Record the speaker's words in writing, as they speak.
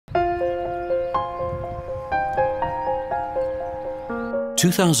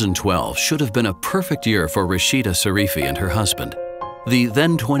2012 should have been a perfect year for Rashide Serifi and her husband. The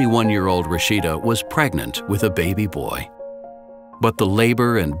then 21-year-old Rashide was pregnant with a baby boy. But the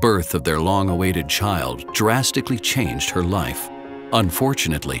labor and birth of their long-awaited child drastically changed her life.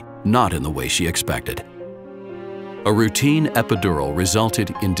 Unfortunately, not in the way she expected. A routine epidural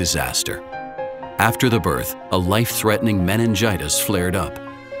resulted in disaster. After the birth, a life-threatening meningitis flared up.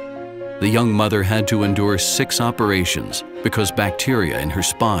 The young mother had to endure 6 operations because bacteria in her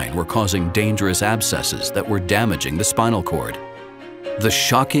spine were causing dangerous abscesses that were damaging the spinal cord. The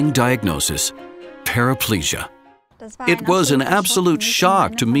shocking diagnosis: paraplegia. It was an absolute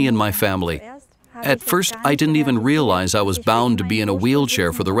shock to me and my family. At first, I didn't even realize I was bound to be in a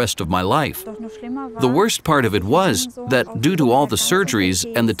wheelchair for the rest of my life. The worst part of it was that due to all the surgeries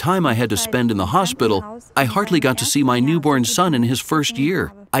and the time I had to spend in the hospital, I hardly got to see my newborn son in his first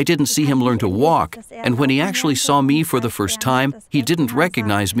year. I didn't see him learn to walk, and when he actually saw me for the first time, he didn't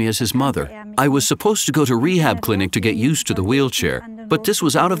recognize me as his mother. I was supposed to go to rehab clinic to get used to the wheelchair, but this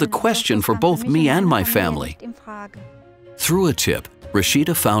was out of the question for both me and my family. Through a tip,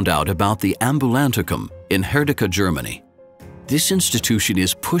 Rashide found out about the Ambulanticum in Herdecke, Germany. This institution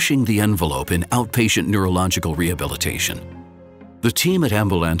is pushing the envelope in outpatient neurological rehabilitation. The team at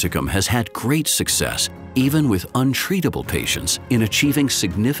Ambulanticum has had great success, even with untreatable patients, in achieving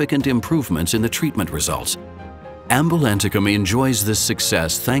significant improvements in the treatment results. Ambulanticum enjoys this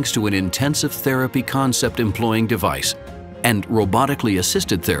success thanks to an intensive therapy concept-employing device and robotically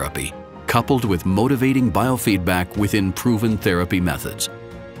assisted therapy, coupled with motivating biofeedback within proven therapy methods.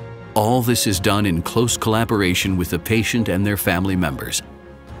 All this is done in close collaboration with the patient and their family members.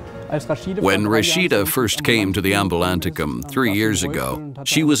 When Rashide first came to the Ambulanticum 3 years ago,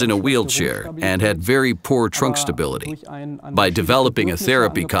 she was in a wheelchair and had very poor trunk stability. By developing a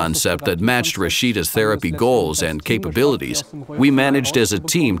therapy concept that matched Rashide's therapy goals and capabilities, we managed as a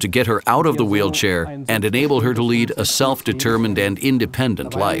team to get her out of the wheelchair and enable her to lead a self-determined and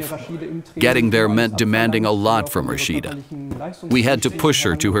independent life. Getting there meant demanding a lot from Rashide. We had to push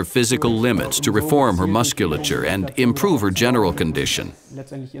her to her physical limits to reform her musculature and improve her general condition.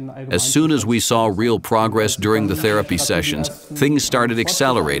 As soon as we saw real progress during the therapy sessions, things started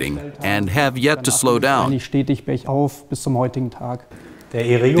accelerating and have yet to slow down. The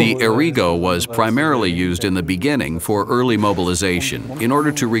Erigo was primarily used in the beginning for early mobilization in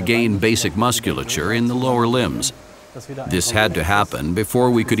order to regain basic musculature in the lower limbs. This had to happen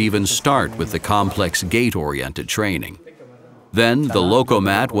before we could even start with the complex gait-oriented training. Then, the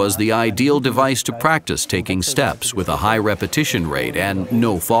Lokomat was the ideal device to practice taking steps with a high repetition rate and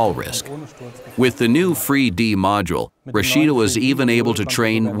no fall risk. With the new free D module, Rashide was even able to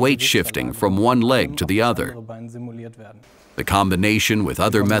train weight shifting from one leg to the other. The combination with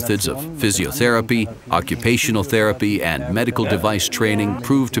other methods of physiotherapy, occupational therapy, and medical device training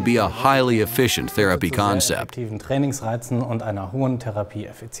proved to be a highly efficient therapy concept.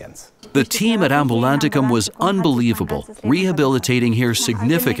 The team at Ambulanticum was unbelievable. Rehabilitating here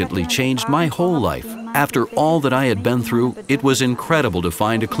significantly changed my whole life. After all that I had been through, it was incredible to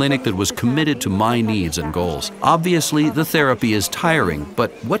find a clinic that was committed to my needs and goals. Obviously, the therapy is tiring,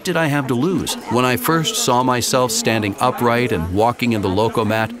 but what did I have to lose? When I first saw myself standing upright and walking in the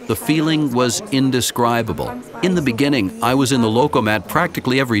Lokomat, the feeling was indescribable. In the beginning, I was in the Lokomat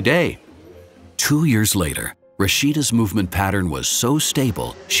practically every day. 2 years later, Rashide's movement pattern was so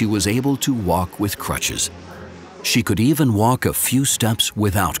stable, she was able to walk with crutches. She could even walk a few steps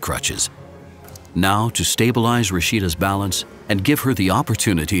without crutches. Now, to stabilize Rashide's balance and give her the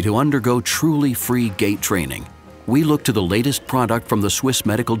opportunity to undergo truly free gait training, we look to the latest product from the Swiss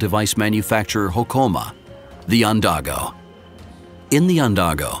medical device manufacturer Hocoma, the Andago. In the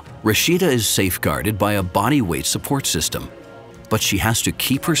Andago, Rashide is safeguarded by a body weight support system, but she has to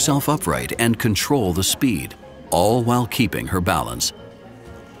keep herself upright and control the speed, all while keeping her balance.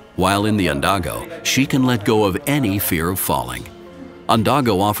 While in the Andago, she can let go of any fear of falling.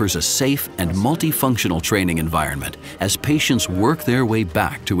 Andago offers a safe and multifunctional training environment as patients work their way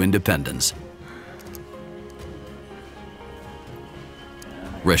back to independence.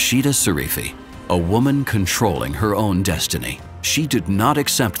 Rashide Serifi, a woman controlling her own destiny. She did not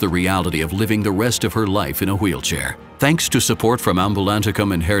accept the reality of living the rest of her life in a wheelchair. Thanks to support from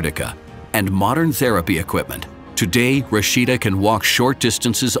Ambulanticum and Herdecke and modern therapy equipment, today Rashide can walk short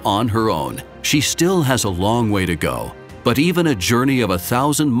distances on her own. She still has a long way to go, but even a journey of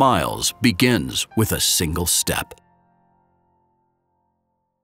 1,000 miles begins with a single step.